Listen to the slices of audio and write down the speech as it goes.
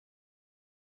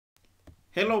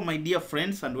Hello my dear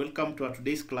friends and welcome to our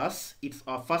today's class. It's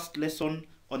our first lesson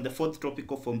on the fourth topic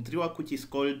of Form 3 work, which is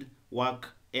called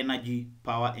Work, Energy,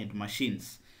 Power and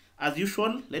Machines. As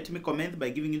usual, let me commence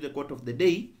by giving you the quote of the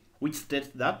day, which states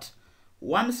that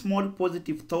one small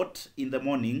positive thought in the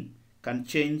morning can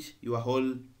change your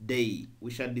whole day.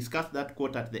 We shall discuss that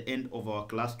quote at the end of our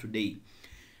class today.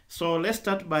 So let's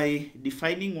start by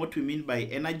defining what we mean by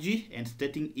energy and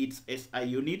stating its SI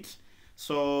unit.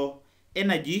 So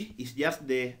energy is just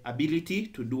the ability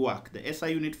to do work. The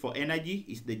SI unit for energy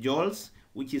is the joules,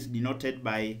 which is denoted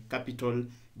by capital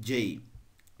J.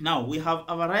 Now, we have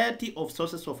a variety of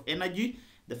sources of energy.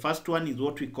 The first one is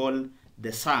what we call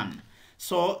the sun.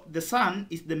 So, the sun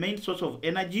is the main source of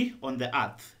energy on the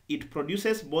earth. It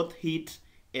produces both heat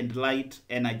and light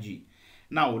energy.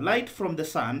 Now, light from the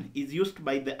sun is used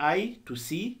by the eye to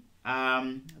see.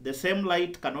 The same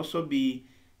light can also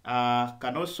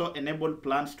enable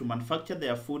plants to manufacture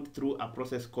their food through a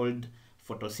process called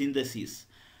photosynthesis.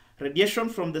 Radiation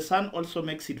from the sun also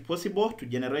makes it possible to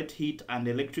generate heat and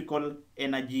electrical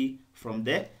energy from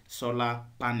the solar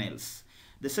panels.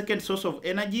 The second source of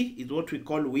energy is what we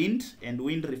call wind, and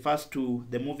wind refers to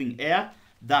the moving air.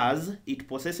 Thus, it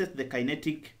possesses the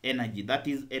kinetic energy, that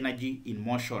is energy in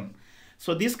motion.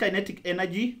 So this kinetic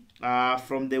energy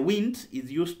from the wind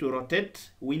is used to rotate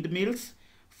windmills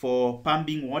for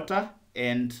pumping water,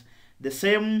 and the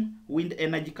same wind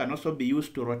energy can also be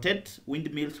used to rotate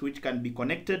windmills which can be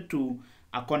connected to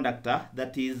a conductor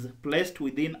that is placed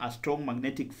within a strong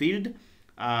magnetic field.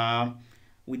 Now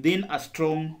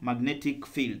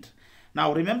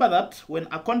remember that when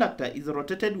a conductor is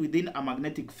rotated within a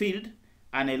magnetic field,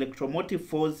 an electromotive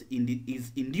force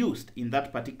is induced in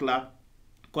that particular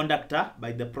conductor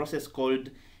by the process called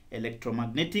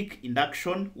electromagnetic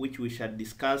induction, which we shall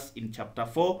discuss in chapter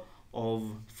 4 of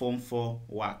Form 4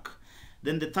 work.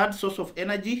 Then the third source of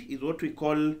energy is what we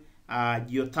call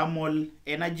geothermal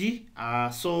energy.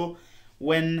 So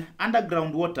when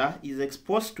underground water is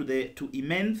exposed to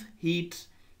immense heat,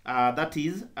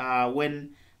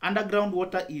 when underground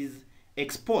water is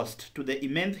exposed to the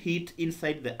immense heat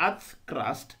inside the earth's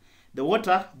crust, the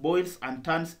water boils and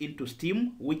turns into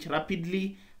steam, which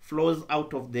rapidly flows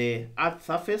out of the earth's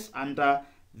surface under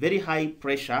very high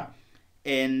pressure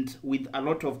and with a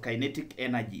lot of kinetic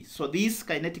energy. So this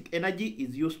kinetic energy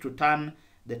is used to turn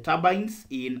the turbines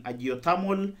in a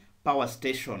geothermal power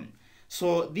station.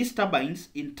 So these turbines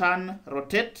in turn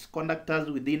rotate conductors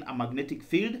within a magnetic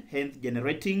field, hence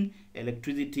generating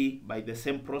electricity by the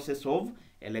same process of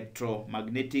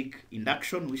electromagnetic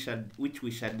induction, which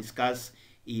we shall discuss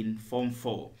in Form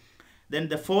 4. Then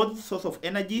the fourth source of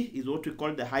energy is what we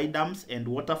call the high dams and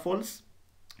waterfalls,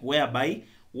 whereby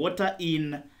water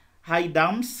in high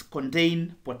dams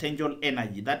contain potential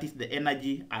energy, that is the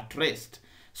energy at rest.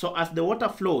 So as the water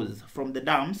flows from the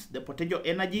dams, the potential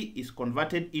energy is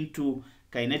converted into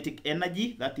kinetic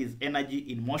energy, that is energy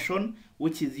in motion,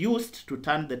 which is used to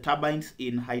turn the turbines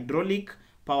in hydraulic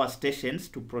power stations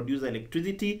to produce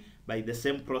electricity by the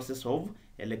same process of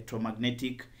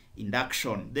electromagnetic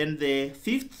induction. Then the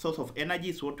fifth source of energy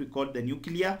is what we call the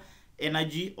nuclear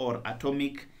energy or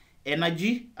atomic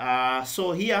energy.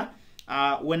 So here,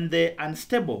 when the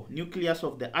unstable nucleus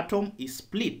of the atom is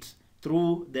split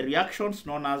through the reactions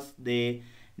known as the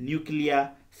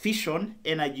nuclear fission,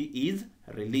 energy is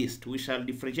released. We shall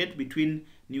differentiate between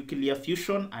nuclear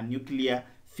fusion and nuclear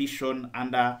fission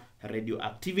under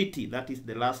radioactivity. That is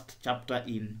the last chapter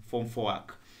in Form 4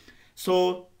 work.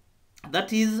 So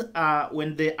that is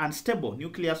when the unstable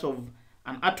nucleus of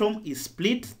an atom is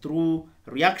split through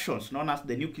reactions known as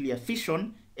the nuclear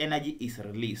fission, energy is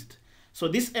released. So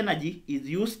this energy is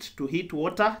used to heat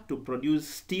water to produce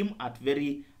steam at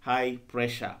very high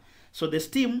pressure. So the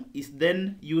steam is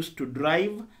then used to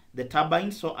drive the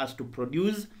turbine so as to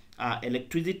produce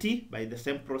electricity by the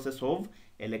same process of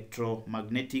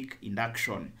electromagnetic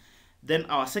induction. Then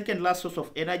our second last source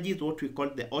of energy is what we call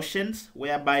the oceans,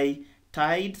 whereby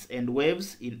tides and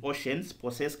waves in oceans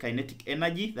possess kinetic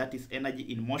energy, that is energy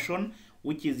in motion,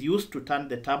 which is used to turn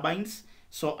the turbines.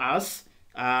 So as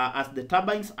the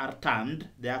turbines are turned,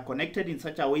 they are connected in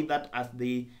such a way that as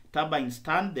the turbines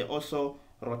turn, they also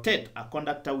rotate a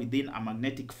conductor within a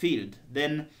magnetic field.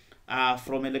 Then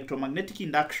from electromagnetic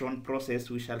induction process,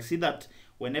 we shall see that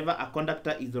whenever a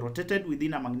conductor is rotated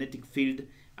within a magnetic field,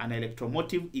 an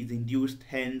electromotive is induced,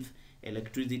 hence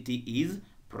electricity is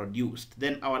produced.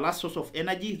 Then our last source of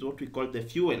energy is what we call the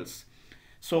fuels.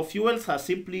 So fuels are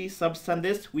simply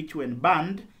substances which when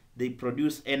burned, they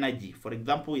produce energy. For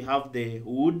example, we have the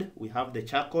wood, we have the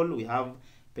charcoal, we have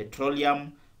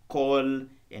petroleum, coal,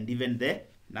 and even the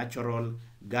natural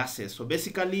gases. So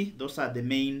basically, those are the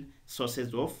main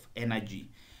sources of energy.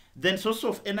 Then sources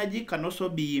of energy can also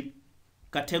be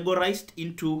categorized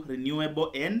into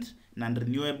renewable and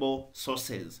non-renewable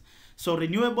sources. So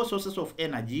renewable sources of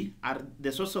energy are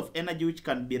the source of energy which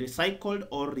can be recycled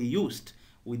or reused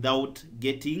without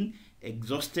getting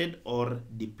exhausted or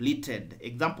depleted.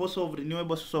 Examples of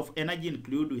renewable sources of energy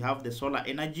include, we have the solar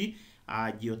energy,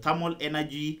 geothermal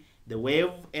energy, the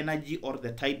wave energy or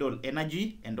the tidal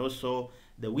energy, and also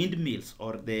the windmills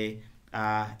or the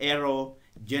aero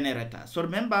generator. So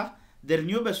remember, the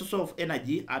renewable sources of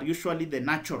energy are usually the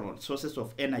natural sources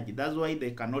of energy. That's why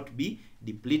they cannot be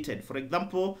depleted. For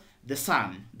example, the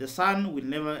sun. The sun will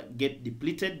never get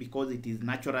depleted because it is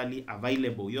naturally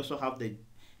available. We also have the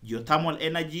geothermal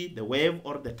energy, the wave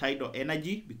or the tidal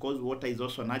energy, because water is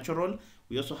also natural.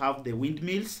 We also have the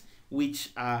windmills,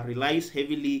 which relies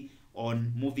heavily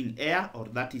on moving air, or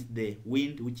that is the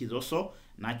wind, which is also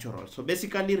natural. So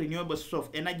basically, renewable sources of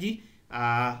energy,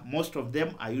 most of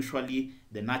them are usually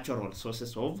the natural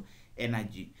sources of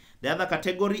energy. The other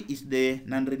category is the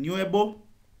non-renewable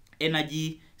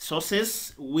energy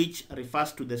sources, which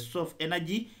refers to the source of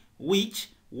energy which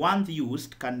once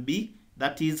used cannot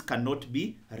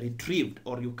be retrieved,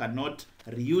 or you cannot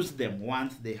reuse them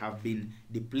once they have been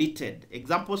depleted.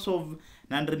 Examples of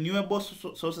non-renewable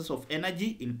sources of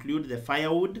energy include the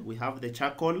firewood, we have the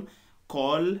charcoal,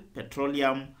 coal,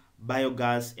 petroleum,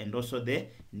 biogas, and also the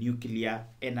nuclear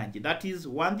energy. That is,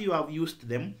 once you have used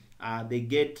them, they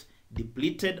get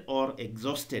depleted or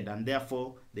exhausted, and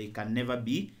therefore they can never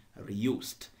be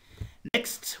reused.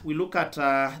 Next, we look at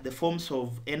the forms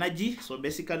of energy. So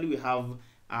basically, we have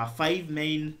 5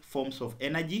 main forms of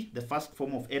energy. The first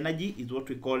form of energy is what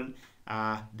we call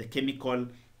the chemical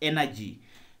energy.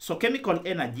 So chemical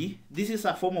energy, this is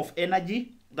a form of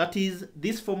energy. That is,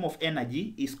 this form of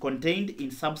energy is contained in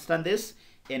substances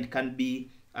and can be,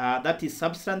 that is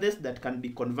substances that can be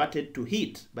converted to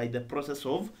heat by the process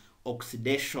of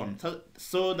oxidation.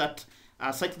 Such that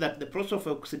the process of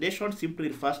oxidation simply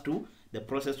refers to the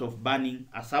process of burning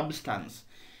a substance.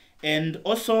 And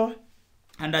also,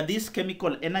 under this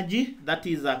chemical energy, that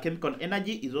is chemical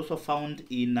energy is also found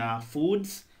in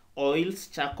foods, oils,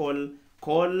 charcoal,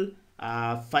 coal,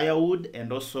 firewood,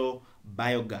 and also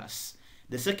biogas.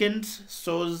 The second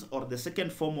source or the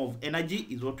second form of energy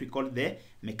is what we call the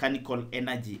mechanical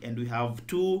energy, and we have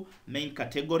 2 main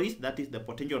categories, that is the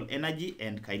potential energy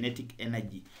and kinetic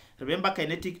energy. Remember,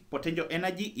 kinetic potential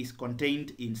energy is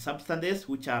contained in substances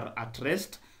which are at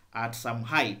rest at some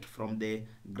height from the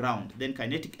ground. Then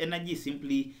kinetic energy is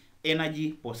simply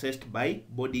energy possessed by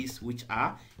bodies which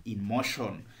are in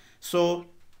motion. So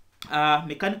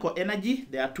mechanical energy,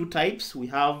 there are 2 types. We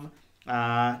have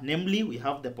namely, we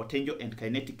have the potential and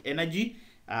kinetic energy.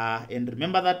 And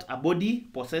remember that a body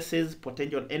possesses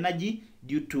potential energy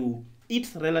due to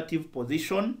its relative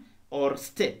position or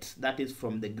state, that is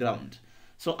from the ground.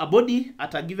 So a body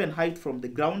at a given height from the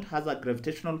ground has a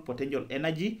gravitational potential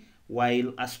energy,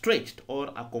 while a stretched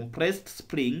or a compressed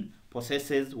spring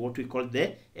possesses what we call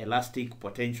the elastic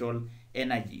potential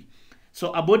energy.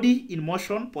 So a body in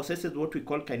motion possesses what we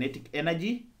call kinetic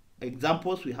energy.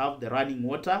 Examples, we have the running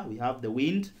water, we have the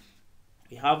wind,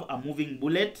 we have a moving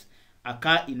bullet, a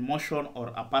car in motion,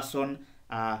 or a person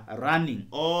running.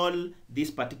 All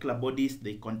these particular bodies,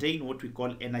 they contain what we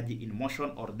call energy in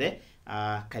motion, or the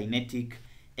kinetic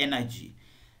energy.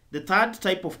 The third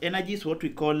type of energy is what we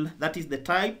call, that is the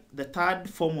third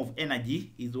form of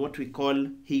energy is what we call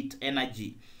heat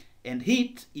energy. And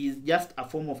heat is just a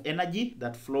form of energy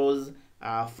that flows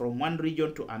from one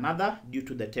region to another due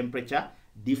to the temperature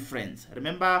difference.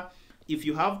 Remember, if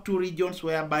you have 2 regions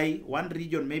whereby one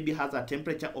region maybe has a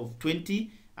temperature of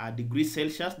 20 degrees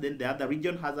Celsius, then the other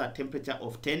region has a temperature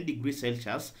of 10 degrees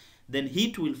Celsius, then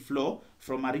heat will flow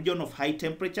from a region of high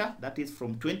temperature, that is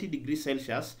from 20 degrees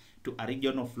Celsius, to a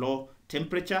region of low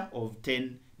temperature of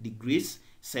 10 degrees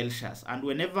Celsius. And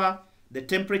whenever the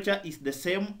temperature is the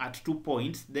same at 2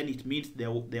 points, then it means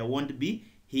there won't be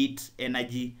heat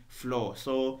energy flow.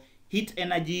 So heat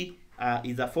energy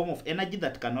is a form of energy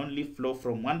that can only flow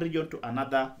from one region to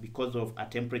another because of a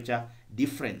temperature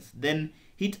difference. Then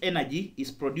heat energy is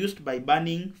produced by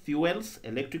burning fuels,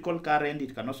 electrical current.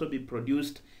 It can also be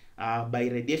produced by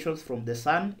radiations from the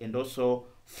sun, and also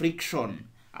friction,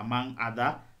 among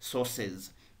other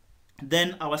sources.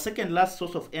 Then our second last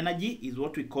source of energy is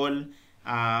what we call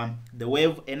the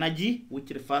wave energy, which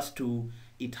refers to,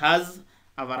 it has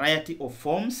a variety of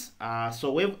forms.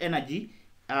 So wave energy,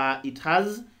 it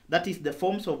has, that is, the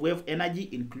forms of wave energy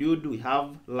include, we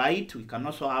have light, we can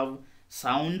also have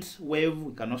sound wave,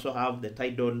 we can also have the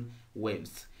tidal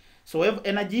waves. So wave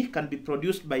energy can be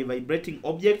produced by vibrating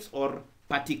objects or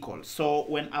particles. So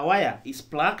when a wire is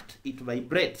plucked, it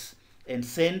vibrates and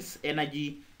sends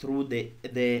energy through the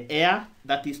air,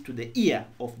 that is to the ear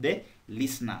of the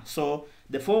listener. So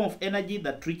the form of energy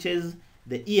that reaches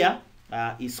the ear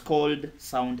is called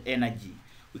sound energy.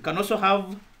 We can also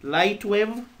have light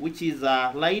wave, which is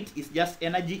light is just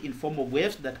energy in form of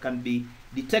waves that can be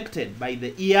detected by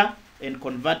the ear and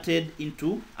converted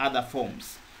into other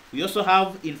forms. We also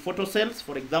have in photocells,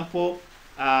 for example,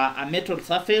 a metal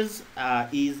surface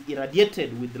is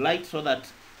irradiated with light so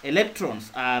that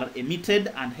electrons are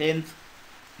emitted and hence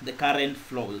the current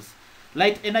flows.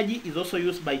 Light energy is also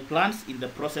used by plants in the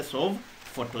process of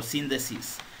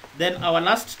photosynthesis. Then our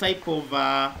last type of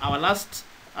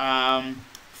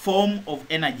form of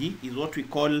energy is what we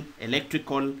call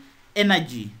electrical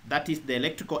energy. That is the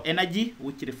electrical energy,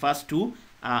 which refers to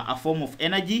a form of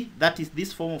energy. That is,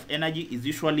 this form of energy is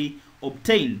usually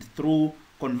obtained through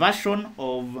conversion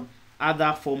of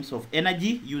other forms of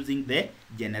energy using the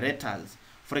generators.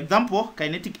 For example,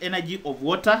 kinetic energy of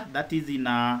water, that is in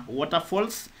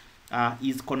waterfalls,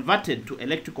 is converted to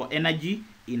electrical energy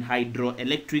in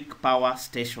hydroelectric power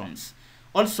stations.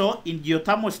 Also, in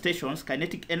geothermal stations,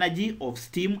 kinetic energy of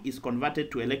steam is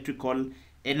converted to electrical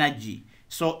energy.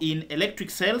 So in electric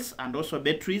cells and also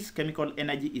batteries, chemical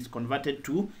energy is converted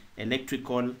to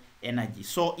electrical energy.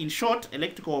 So in short,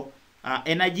 electrical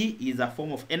energy is a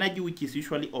form of energy which is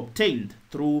usually obtained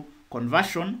through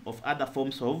conversion of other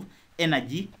forms of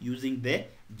energy using the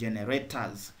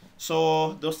generators.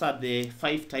 So those are the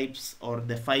 5 types or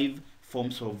the 5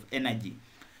 forms of energy.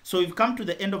 So we've come to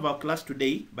the end of our class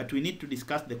today, but we need to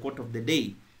discuss the quote of the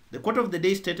day. The quote of the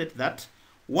day stated that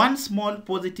one small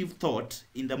positive thought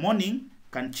in the morning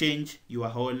can change your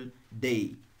whole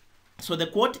day. So the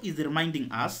quote is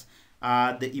reminding us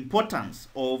the importance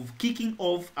of kicking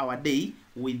off our day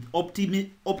with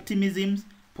optimism,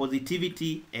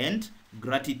 positivity, and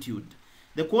gratitude.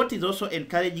 The quote is also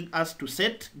encouraging us to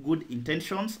set good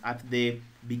intentions at the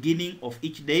beginning of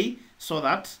each day so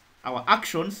that our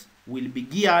actions will be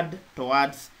geared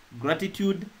towards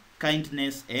gratitude,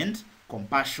 kindness, and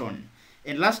compassion.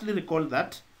 And lastly, recall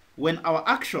that when our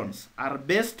actions are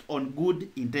based on good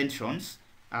intentions,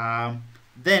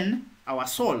 then our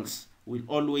souls will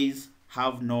always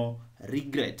have no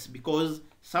regrets, because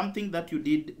something that you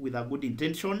did with a good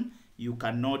intention, you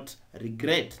cannot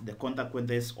regret the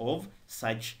consequences of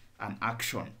such an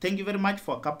action. Thank you very much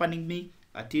for accompanying me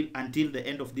until the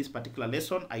end of this particular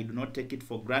lesson. I do not take it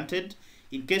for granted.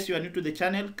 In case you are new to the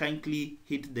channel, kindly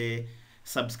hit the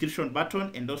subscription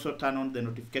button and also turn on the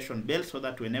notification bell so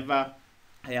that whenever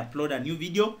I upload a new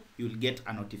video, you will get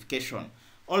a notification.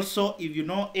 Also, if you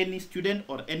know any student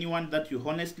or anyone that you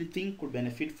honestly think could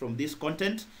benefit from this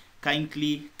content,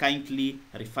 kindly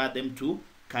refer them to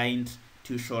Kind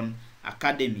Tuition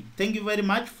Academy. Thank you very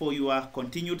much for your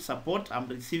continued support. I'm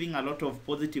receiving a lot of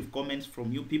positive comments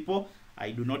from you people.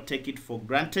 I do not take it for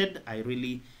granted. I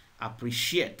really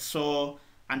appreciate. So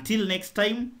until next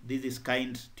time, this is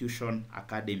Kind Tuition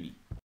Academy.